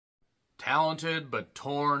talented but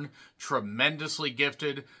torn, tremendously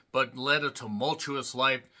gifted but led a tumultuous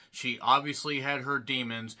life. She obviously had her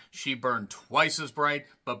demons. She burned twice as bright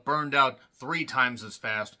but burned out 3 times as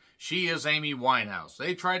fast. She is Amy Winehouse.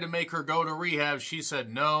 They tried to make her go to rehab. She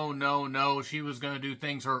said no, no, no. She was going to do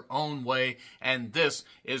things her own way, and this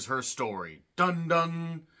is her story. Dun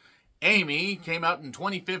dun. Amy came out in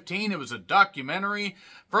 2015. It was a documentary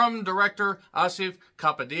from director Asif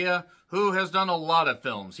Kapadia, who has done a lot of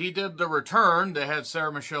films. He did The Return that had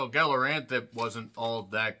Sarah Michelle Gellar in it that wasn't all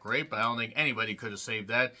that great, but I don't think anybody could have saved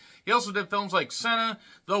that. He also did films like Senna,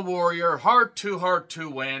 The Warrior, Heart to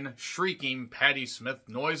Win, Shrieking Patti Smith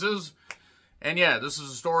Noises. And yeah, this is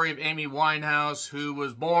the story of Amy Winehouse, who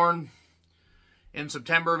was born in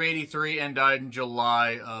September of '83 and died in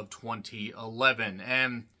July of 2011.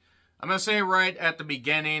 And I'm going to say right at the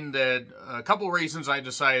beginning that a couple reasons I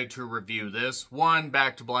decided to review this. One,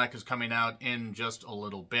 Back to Black is coming out in just a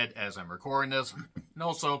little bit as I'm recording this. And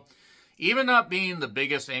also, even not being the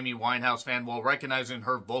biggest Amy Winehouse fan while recognizing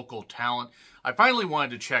her vocal talent, I finally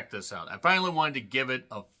wanted to check this out. I finally wanted to give it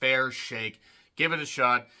a fair shake, give it a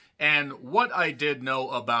shot. And what I did know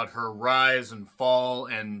about her rise and fall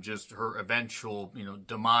and just her eventual,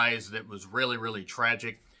 demise that was really, really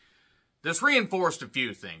tragic, this reinforced a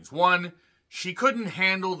few things. One, she couldn't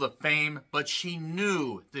handle the fame, but she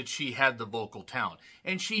knew that she had the vocal talent.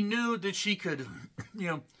 And she knew that she could,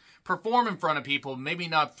 perform in front of people, maybe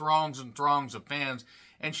not throngs and throngs of fans.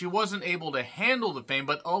 And she wasn't able to handle the fame,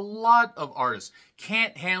 but a lot of artists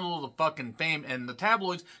can't handle the fucking fame, and the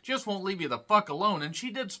tabloids just won't leave you the fuck alone. And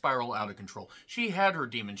she did spiral out of control. She had her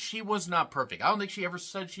demons. She was not perfect. I don't think she ever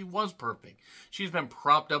said she was perfect. She's been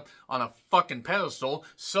propped up on a fucking pedestal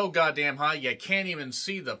so goddamn high you can't even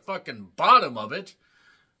see the fucking bottom of it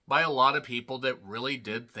by a lot of people that really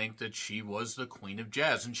did think that she was the queen of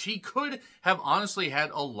jazz. And she could have honestly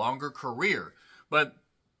had a longer career, but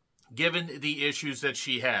given the issues that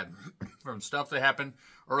she had, from stuff that happened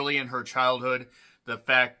early in her childhood, the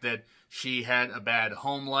fact that she had a bad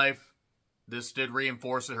home life, this did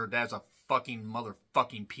reinforce that her dad's a fucking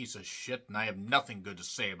motherfucking piece of shit, and I have nothing good to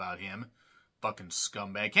say about him. Fucking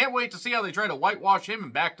scumbag. Can't wait to see how they try to whitewash him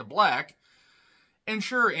in Back to Black. And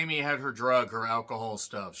sure, Amy had her drug, her alcohol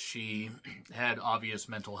stuff. She had obvious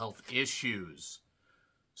mental health issues.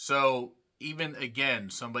 So, even again,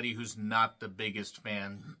 somebody who's not the biggest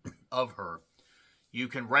fan of her, you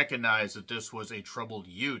can recognize that this was a troubled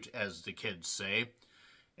Ute, as the kids say,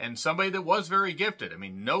 and somebody that was very gifted. I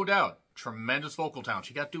mean, no doubt, tremendous vocal talent.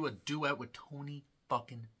 She got to do a duet with Tony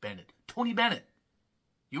fucking Bennett. Tony Bennett.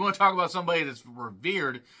 You want to talk about somebody that's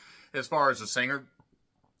revered as far as a singer?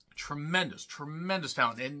 Tremendous, tremendous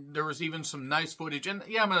talent. And there was even some nice footage. And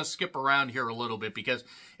yeah, I'm going to skip around here a little bit because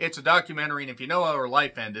it's a documentary, and if you know how her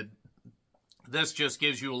life ended, this just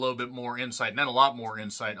gives you a little bit more insight, and then a lot more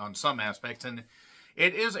insight on some aspects. And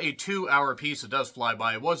it is a 2-hour piece. It does fly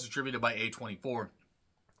by. It was distributed by A24.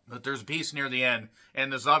 But there's a piece near the end,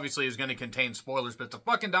 and this obviously is going to contain spoilers, but it's a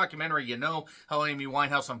fucking documentary. You know how Amy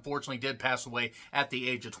Winehouse unfortunately did pass away at the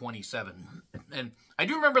age of 27. And I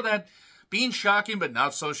do remember that being shocking, but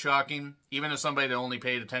not so shocking, even as somebody that only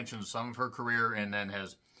paid attention to some of her career and then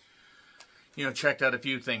has, checked out a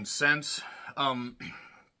few things since.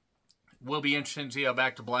 Will be interesting to see how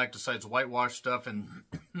Back to Black decides whitewash stuff, and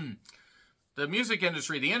the music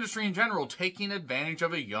industry, the industry in general, taking advantage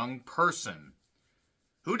of a young person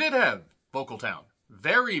who did have vocal talent.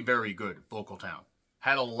 Very, very good vocal talent.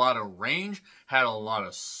 Had a lot of range, had a lot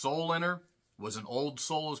of soul in her, was an old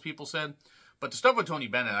soul, as people said. But the stuff with Tony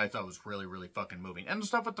Bennett I thought was really, really fucking moving. And the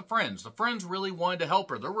stuff with the Friends really wanted to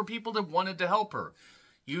help her. There were people that wanted to help her.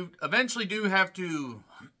 You eventually do have to,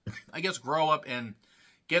 I guess, grow up and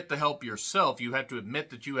get the help yourself. You have to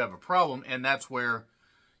admit that you have a problem, and that's where,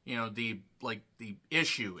 the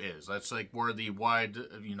issue is. That's like where the wide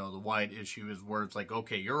issue is, where it's like,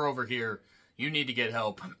 okay, you're over here, you need to get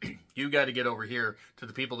help. You got to get over here to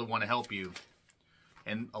the people that want to help you.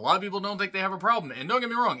 And a lot of people don't think they have a problem. And don't get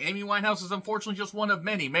me wrong, Amy Winehouse is unfortunately just one of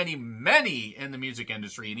many, many, many in the music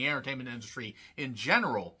industry, in the entertainment industry in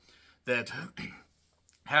general, that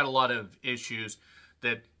had a lot of issues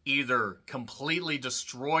that either completely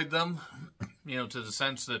destroyed them, to the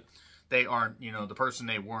sense that they aren't, the person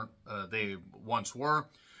they once were,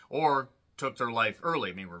 or took their life early.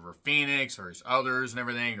 I mean, River Phoenix, various others and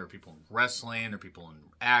everything, or people in wrestling, or people in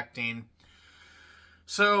acting.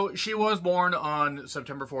 So she was born on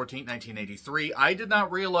September 14, 1983. I did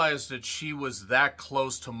not realize that she was that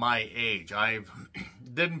close to my age. I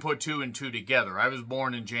didn't put 2 and 2 together. I was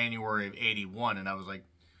born in January of '81, and I was like,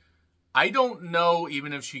 I don't know,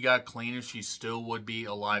 even if she got clean, if she still would be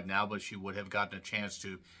alive now, but she would have gotten a chance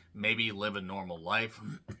to maybe live a normal life.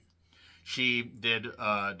 She did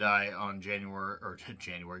die on July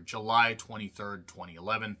 23rd,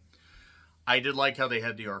 2011. I did like how they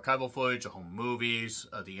had the archival footage, the home movies,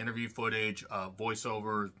 the interview footage,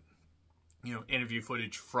 voiceover, interview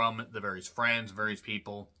footage from the various friends, various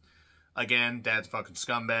people. Again, Dad's a fucking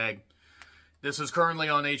scumbag. This is currently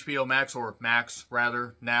on HBO Max, or Max,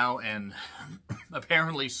 rather, now, and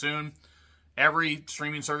apparently soon, every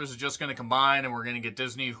streaming service is just going to combine, and we're going to get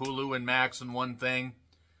Disney, Hulu, and Max in one thing.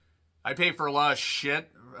 I pay for a lot of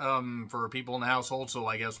shit for people in the household, so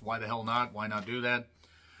I guess why the hell not? Why not do that?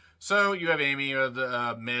 So you have Amy, you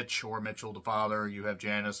have Mitch, or Mitchell, the father. You have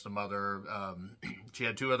Janice, the mother. She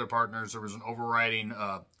had two other partners. There was an overriding,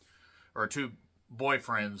 or two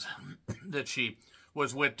boyfriends that she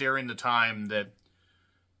was with during the time that,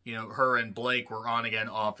 her and Blake were on again,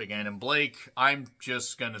 off again. And Blake, I'm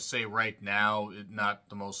just going to say right now, not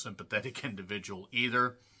the most sympathetic individual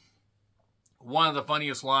either. One of the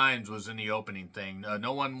funniest lines was in the opening thing.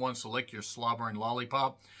 No one wants to lick your slobbering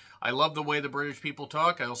lollipop. I love the way the British people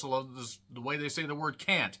talk. I also love the way they say the word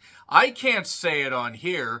can't. I can't say it on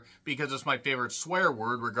here because it's my favorite swear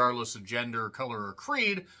word, regardless of gender, color, or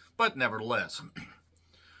creed, but nevertheless.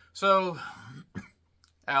 So,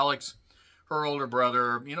 Alex, her older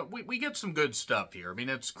brother, we get some good stuff here. I mean,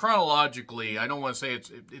 it's chronologically, I don't want to say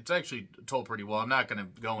it's actually told pretty well. I'm not going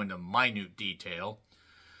to go into minute detail.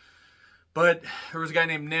 But there was a guy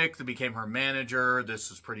named Nick that became her manager.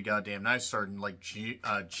 This is pretty goddamn nice. Started in like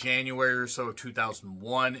January or so of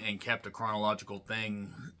 2001 and kept a chronological thing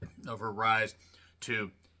of her rise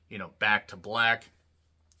to, Back to Black,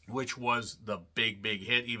 which was the big, big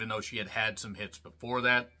hit, even though she had had some hits before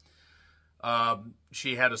that.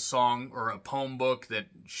 She had a song or a poem book that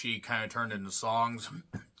she kind of turned into songs.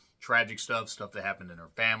 Tragic stuff that happened in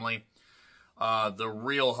her family. The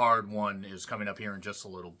real hard one is coming up here in just a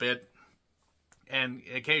little bit. And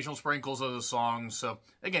occasional sprinkles of the songs. So,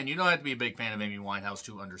 again, you don't have to be a big fan of Amy Winehouse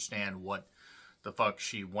to understand what the fuck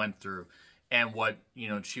she went through. And what,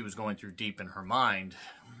 she was going through deep in her mind.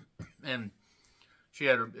 And she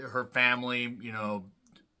had her family,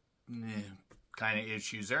 kind of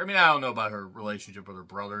issues there. I mean, I don't know about her relationship with her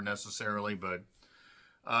brother necessarily. But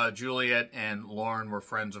Juliet and Lauren were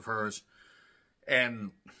friends of hers.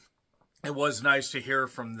 And it was nice to hear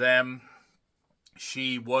from them.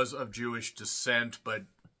 She was of Jewish descent, but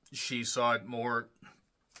she saw it more,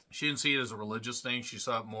 she didn't see it as a religious thing. She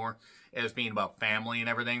saw it more as being about family and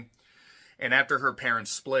everything. And after her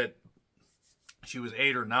parents split, she was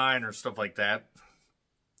 8 or 9 or stuff like that.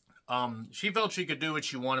 She felt she could do what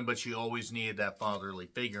she wanted, but she always needed that fatherly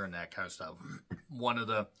figure and that kind of stuff. One of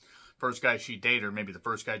the first guys she dated, or maybe the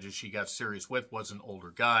first guy that she got serious with, was an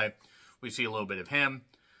older guy. We see a little bit of him.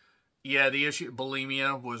 Yeah, the issue,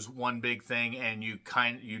 bulimia was one big thing, and you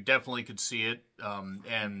definitely could see it,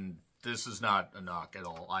 and this is not a knock at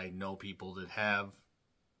all. I know people that have,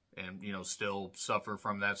 and, still suffer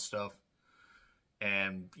from that stuff,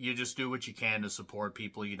 and you just do what you can to support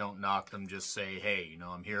people. You don't knock them, just say, hey,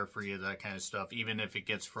 I'm here for you, that kind of stuff, even if it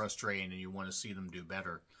gets frustrating and you want to see them do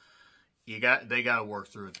better. They got to work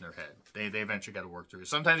through it in their head. They eventually got to work through it.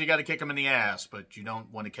 Sometimes you got to kick them in the ass, but you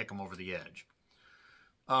don't want to kick them over the edge.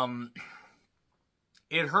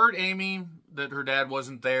 It hurt Amy that her dad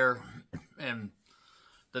wasn't there, and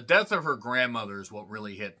the death of her grandmother is what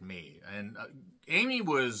really hit me. And Amy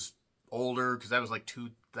was older, because that was like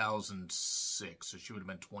 2006, so she would have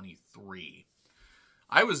been 23.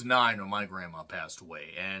 I was 9 when my grandma passed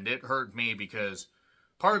away, and it hurt me because,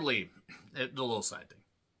 the little side thing,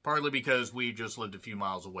 partly because we just lived a few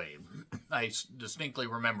miles away. I distinctly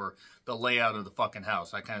remember the layout of the fucking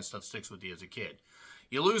house. That kind of stuff sticks with you as a kid.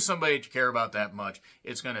 You lose somebody that you care about that much,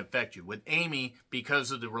 it's going to affect you. With Amy,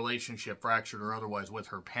 because of the relationship, fractured or otherwise, with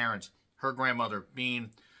her parents, her grandmother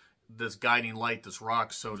being this guiding light, this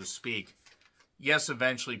rock, so to speak, yes,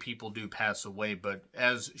 eventually people do pass away, but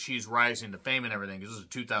as she's rising to fame and everything, this is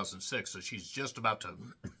 2006, so she's just about to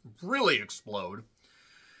really explode.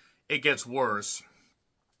 It gets worse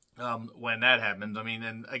when that happens. I mean,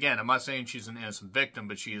 and again, I'm not saying she's an innocent victim,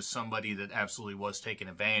 but she is somebody that absolutely was taken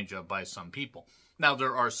advantage of by some people. Now,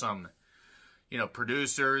 there are some,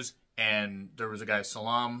 producers, and there was a guy,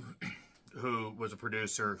 Salam, who was a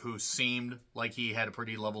producer who seemed like he had a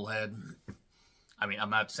pretty level head. I mean,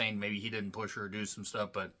 I'm not saying maybe he didn't push her or do some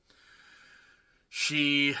stuff, but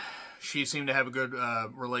she seemed to have a good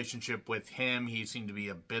relationship with him. He seemed to be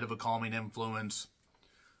a bit of a calming influence.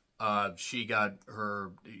 She got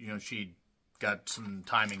her, she got some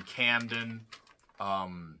time in Camden.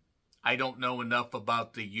 I don't know enough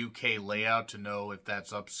about the UK layout to know if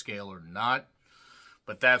that's upscale or not.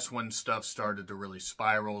 But that's when stuff started to really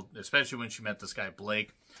spiral, especially when she met this guy,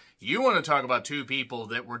 Blake. You want to talk about two people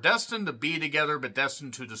that were destined to be together, but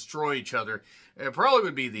destined to destroy each other. It probably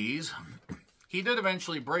would be these. He did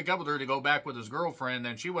eventually break up with her to go back with his girlfriend,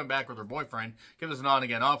 and she went back with her boyfriend. Give us an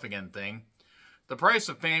on-again, off-again thing. The price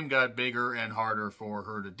of fame got bigger and harder for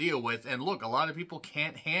her to deal with. And look, a lot of people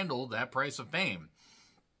can't handle that price of fame.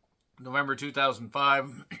 November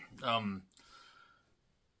 2005,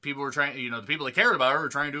 people were trying, the people that cared about her were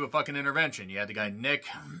trying to do a fucking intervention. You had the guy Nick.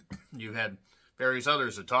 You had various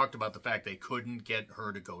others that talked about the fact they couldn't get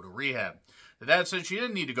her to go to rehab. The dad said she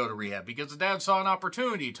didn't need to go to rehab because the dad saw an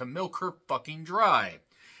opportunity to milk her fucking dry.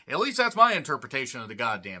 At least that's my interpretation of the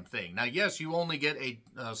goddamn thing. Now, yes, you only get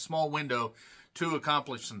a small window to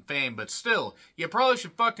accomplish some fame, but still, you probably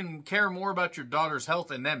should fucking care more about your daughter's health,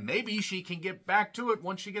 and then maybe she can get back to it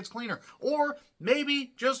once she gets cleaner. Or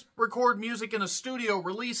maybe just record music in a studio,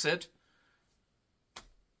 release it,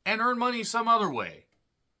 and earn money some other way.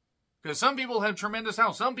 Because some people have tremendous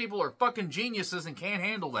talent. Some people are fucking geniuses and can't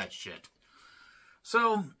handle that shit.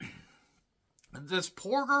 So, this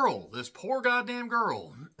poor girl, this poor goddamn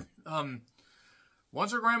girl,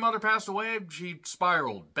 once her grandmother passed away, she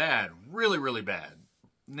spiraled bad, really, really bad.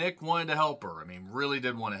 Nick wanted to help her. I mean, really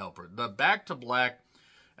did want to help her. The Back to Black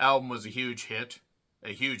album was a huge hit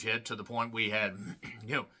to the point we had,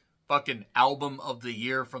 fucking album of the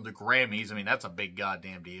year from the Grammys. I mean, that's a big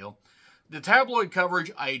goddamn deal. The tabloid coverage,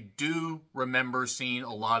 I do remember seeing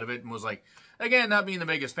a lot of it and was like, again, not being the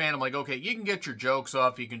biggest fan, I'm like, okay, you can get your jokes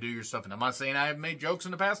off, you can do your stuff. And I'm not saying I have made jokes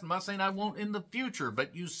in the past, I'm not saying I won't in the future,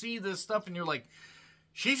 but you see this stuff and you're like,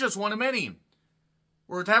 she's just one of many.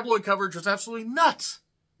 Where tabloid coverage was absolutely nuts.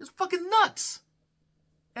 It's fucking nuts.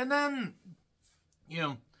 And then,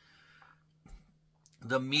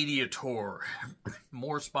 the media tour,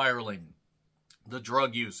 more spiraling, the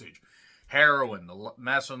drug usage, heroin, the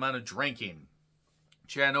massive amount of drinking.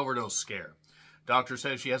 She had an overdose scare. Doctor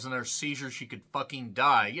says she has another seizure, she could fucking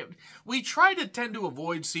die. We try to tend to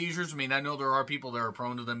avoid seizures. I mean, I know there are people that are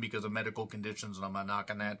prone to them because of medical conditions, and I'm not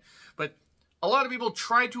knocking that. But a lot of people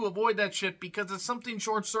try to avoid that shit because it's something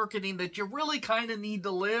short-circuiting that you really kind of need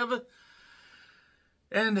to live.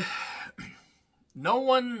 And no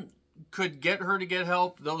one could get her to get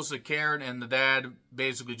help, those that cared, and the dad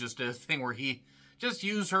basically just did a thing where he just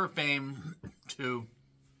used her fame to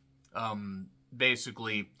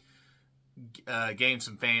basically gain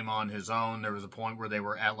some fame on his own. There was a point where they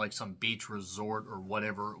were at like some beach resort or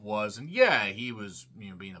whatever it was, and yeah, he was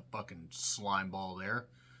being a fucking slime ball there.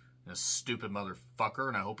 A stupid motherfucker,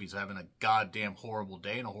 and I hope he's having a goddamn horrible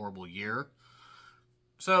day and a horrible year.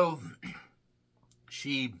 So,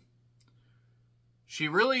 she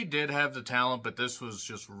really did have the talent, but this was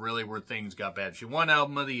just really where things got bad. She won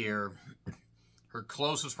Album of the Year. Her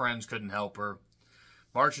closest friends couldn't help her.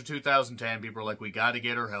 March of 2010, people were like, we got to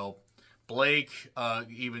get her help. Blake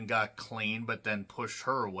even got clean, but then pushed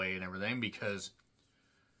her away and everything because,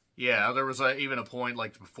 yeah, there was even a point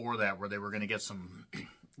like before that where they were going to get some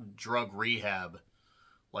drug rehab,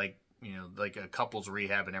 like a couples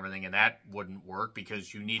rehab and everything, and that wouldn't work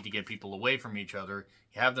because you need to get people away from each other,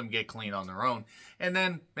 have them get clean on their own, and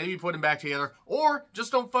then maybe put them back together, or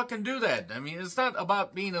just don't fucking do that. I mean, it's not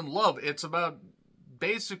about being in love, it's about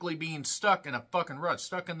basically being stuck in a fucking rut,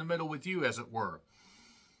 stuck in the middle with you, as it were.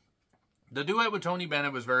 The duet with Tony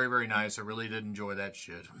Bennett was very, very nice. I really did enjoy that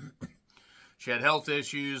shit. She had health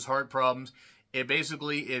issues, heart problems. It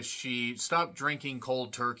basically, if she stopped drinking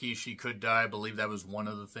cold turkey, she could die. I believe that was one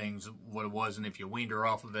of the things, what it was. And if you weaned her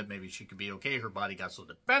off of it, maybe she could be okay. Her body got so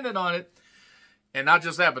dependent on it. And not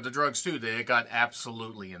just that, but the drugs too. It got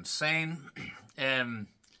absolutely insane. And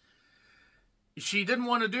she didn't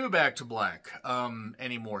want to do Back to Black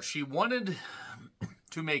anymore. She wanted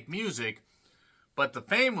to make music, but the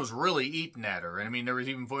fame was really eating at her. I mean, there was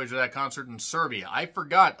even footage of that concert in Serbia. I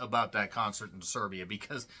forgot about that concert in Serbia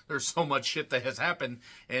because there's so much shit that has happened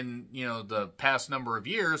in, the past number of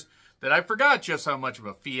years that I forgot just how much of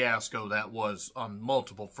a fiasco that was on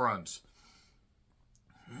multiple fronts.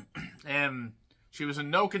 And she was in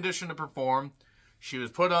no condition to perform. She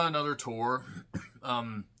was put on another tour.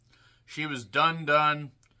 She was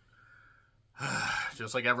done.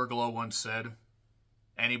 Just like Everglow once said.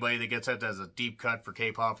 Anybody that gets that has a deep cut for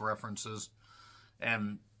K-pop references.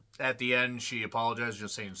 And at the end, she apologized,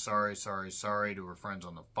 just saying sorry to her friends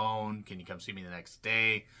on the phone. Can you come see me the next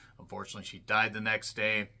day? Unfortunately, she died the next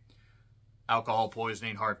day. Alcohol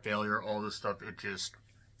poisoning, heart failure, all this stuff. It's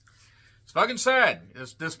fucking sad.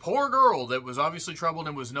 This poor girl that was obviously troubled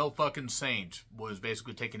and was no fucking saint was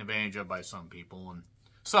basically taken advantage of by some people. And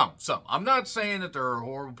Some. I'm not saying that there are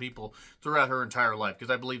horrible people throughout her entire life,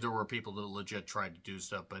 because I believe there were people that legit tried to do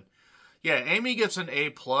stuff. But yeah, Amy gets an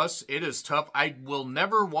A+. It is tough. I will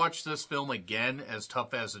never watch this film again, as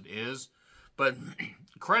tough as it is. But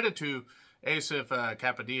credit to Asif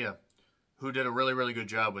Kapadia, who did a really, really good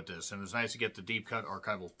job with this. And it was nice to get the deep cut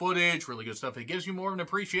archival footage, really good stuff. It gives you more of an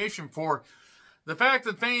appreciation for the fact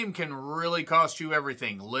that fame can really cost you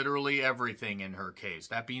everything, literally everything in her case.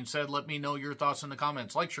 That being said, let me know your thoughts in the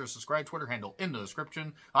comments. Like, share, subscribe, Twitter handle in the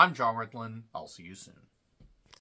description. I'm John Rickland. I'll see you soon.